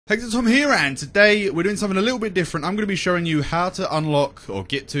Tom here, and today we're doing something a little bit different. I'm going to be showing you how to unlock or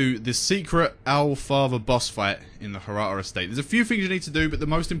get to this secret Owl Father boss fight in the Hirata estate. There's a few things you need to do, but the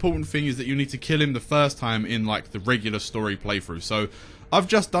most important thing is that you need to kill him the first time in like the regular story playthrough. So I've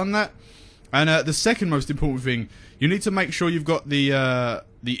just done that, and the second most important thing, you need to make sure you've got the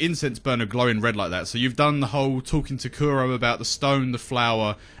incense burner glowing red like that. So you've done the whole talking to Kuro about the stone, the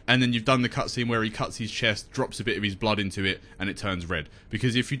flower, and then you've done the cutscene where he cuts his chest, drops a bit of his blood into it, and it turns red.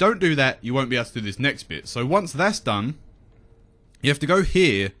 Because if you don't do that, you won't be able to do this next bit. So once that's done, you have to go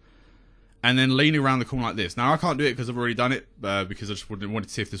here, and then lean around the corner like this. Now I can't do it because I've already done it, because I just wanted to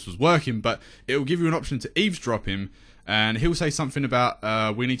see if this was working, but it will give you an option to eavesdrop him, and he'll say something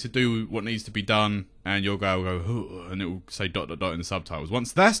about, we need to do what needs to be done, and you'll go, and it will say ... in the subtitles.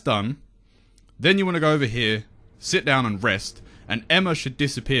 Once that's done, then you want to go over here, sit down and rest, and Emma should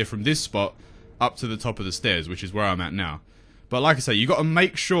disappear from this spot up to the top of the stairs, which is where I'm at now. But like I say, you got to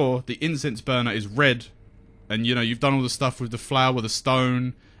make sure the incense burner is red, and you know, you've done all the stuff with the flower, the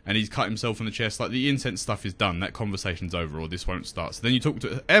stone, and he's cut himself on the chest. Like, the incense stuff is done, that conversation's over, or this won't start. So then you talk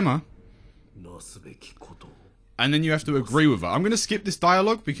to Emma, and then you have to agree with her. I'm going to skip this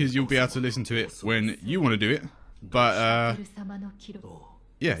dialogue because you'll be able to listen to it when you want to do it. But,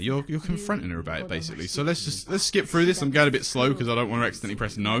 yeah, you're confronting her about it, basically. So let's skip through this. I'm going a bit slow because I don't want to accidentally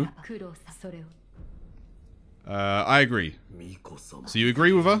press no. I agree. So you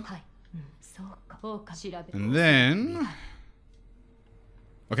agree with her? And then...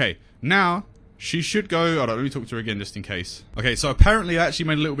 okay, now... she should go... hold on, let me talk to her again just in case. Okay, so apparently I actually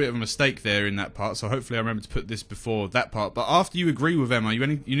made a little bit of a mistake there in that part, so hopefully I remember to put this before that part. But after you agree with Emma, you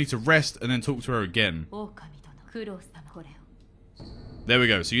need to rest and then talk to her again. There we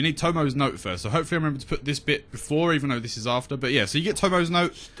go. So you need Tomo's note first. So hopefully I remember to put this bit before, even though this is after. But yeah, so you get Tomo's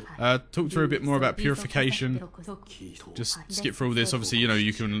note, talk to her a bit more about purification. Just skip through all this. Obviously, you know,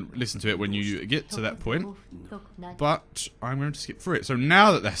 you can listen to it when you get to that point. But I'm going to skip through it. So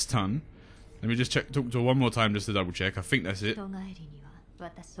now that that's done... let me just talk to her one more time just to double check. I think that's it.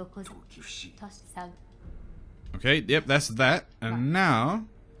 Okay, yep, that's that. And now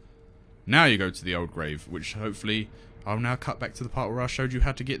you go to the old grave, which hopefully I'll now cut back to the part where I showed you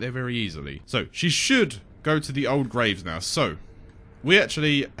how to get there very easily. So, she should go to the old graves now. So, we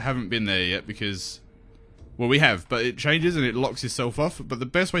actually haven't been there yet because... well, we have, but it changes and it locks itself off. But the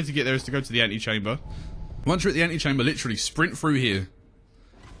best way to get there is to go to the antechamber. Once you're at the antechamber, literally sprint through here.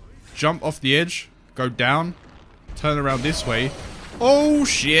 Jump off the edge, go down, turn around this way. Oh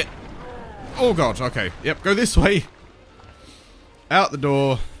shit! Oh god, okay. Yep, go this way. Out the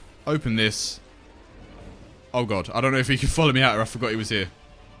door, open this. Oh god, I don't know if he can follow me out or I forgot he was here.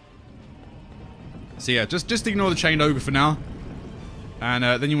 So yeah, just ignore the chained ogre for now. And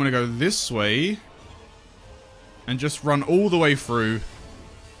then you want to go this way. And just run all the way through.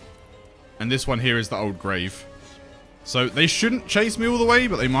 And this one here is the old grave. So, they shouldn't chase me all the way,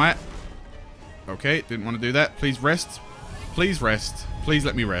 but they might. Okay, didn't want to do that. Please rest. Please rest. Please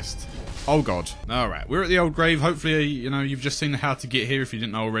let me rest. Oh god. Alright, we're at the old grave. Hopefully, you know, you've just seen how to get here if you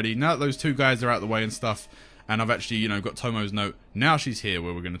didn't know already. Now that those two guys are out of the way and stuff, and I've actually, you know, got Tomo's note, now she's here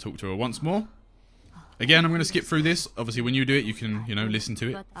where we're going to talk to her once more. Again, I'm going to skip through this. Obviously, when you do it, you can, you know, listen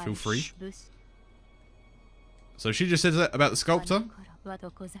to it. Feel free. So, she just says that about the sculptor.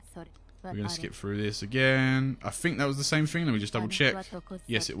 We're going to skip through this again. I think that was the same thing. Let me just double check.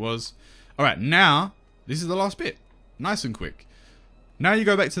 Yes, it was. Alright, now, this is the last bit. Nice and quick. Now you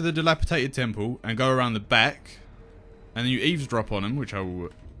go back to the dilapidated temple and go around the back. And then you eavesdrop on him, which I will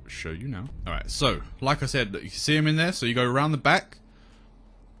show you now. Alright, so, like I said, you can see him in there. So you go around the back.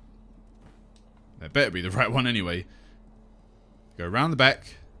 That better be the right one anyway. Go around the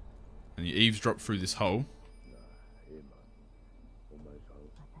back. And you eavesdrop through this hole.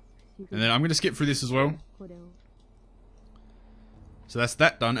 And then I'm going to skip through this as well. So that's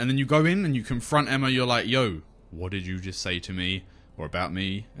that done. And then you go in and you confront Emma. You're like, yo, what did you just say to me? Or about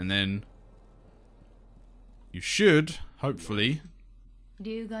me? And then you should, hopefully...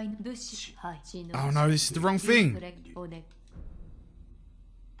 oh no, this is the wrong thing.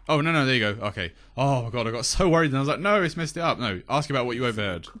 Oh, no, there you go. Okay. Oh my god, I got so worried. And I was like, no, it's messed it up. No, ask about what you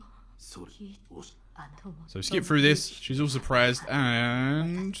overheard. So skip through this. She's all surprised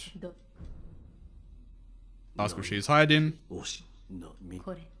and ask what she is hiding.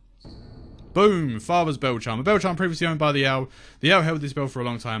 Boom! Father's bell charm. A bell charm previously owned by the owl. The owl held this bell for a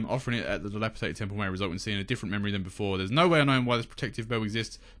long time. Offering it at the dilapidated temple may result in seeing a different memory than before. There's no way of knowing why this protective bell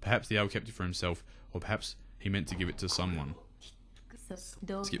exists. Perhaps the owl kept it for himself, or perhaps he meant to give it to someone.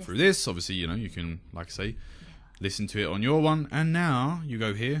 Skip through this. Obviously, you know, you can, like I say, listen to it on your one. And now you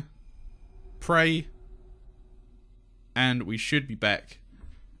go here. Pray. And we should be back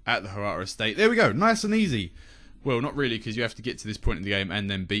at the Hirata Estate. There we go, nice and easy. Well, not really, because you have to get to this point in the game and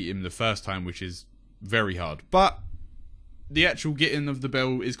then beat him the first time, which is very hard. But the actual getting of the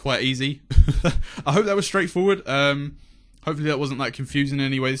bell is quite easy. I hope that was straightforward. Hopefully that wasn't like confusing in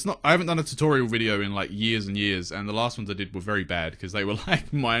any way. It's not. I haven't done a tutorial video in like years and years, and the last ones I did were very bad because they were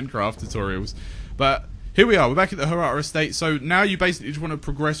like Minecraft tutorials. But here we are. We're back at the Hirata Estate. So now you basically just want to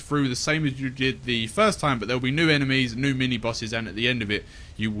progress through the same as you did the first time, but there'll be new enemies, new mini bosses, and at the end of it,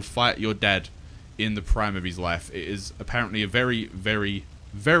 you will fight your dad in the prime of his life. It is apparently a very, very,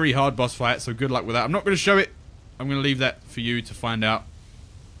 very hard boss fight. So good luck with that. I'm not going to show it. I'm going to leave that for you to find out.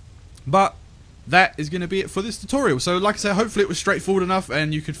 But that is going to be it for this tutorial. So like I said, hopefully it was straightforward enough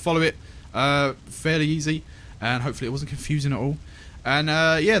and you could follow it fairly easy, and hopefully it wasn't confusing at all. And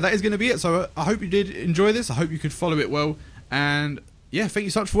yeah, that is going to be it. So I hope you did enjoy this. I hope you could follow it well. And yeah, thank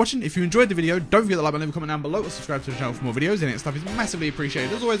you so much for watching. If you enjoyed the video, don't forget to like, leave a comment down below, or subscribe to the channel for more videos. Any of that stuff is massively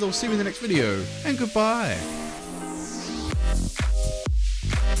appreciated. As always, I'll see you in the next video, and goodbye.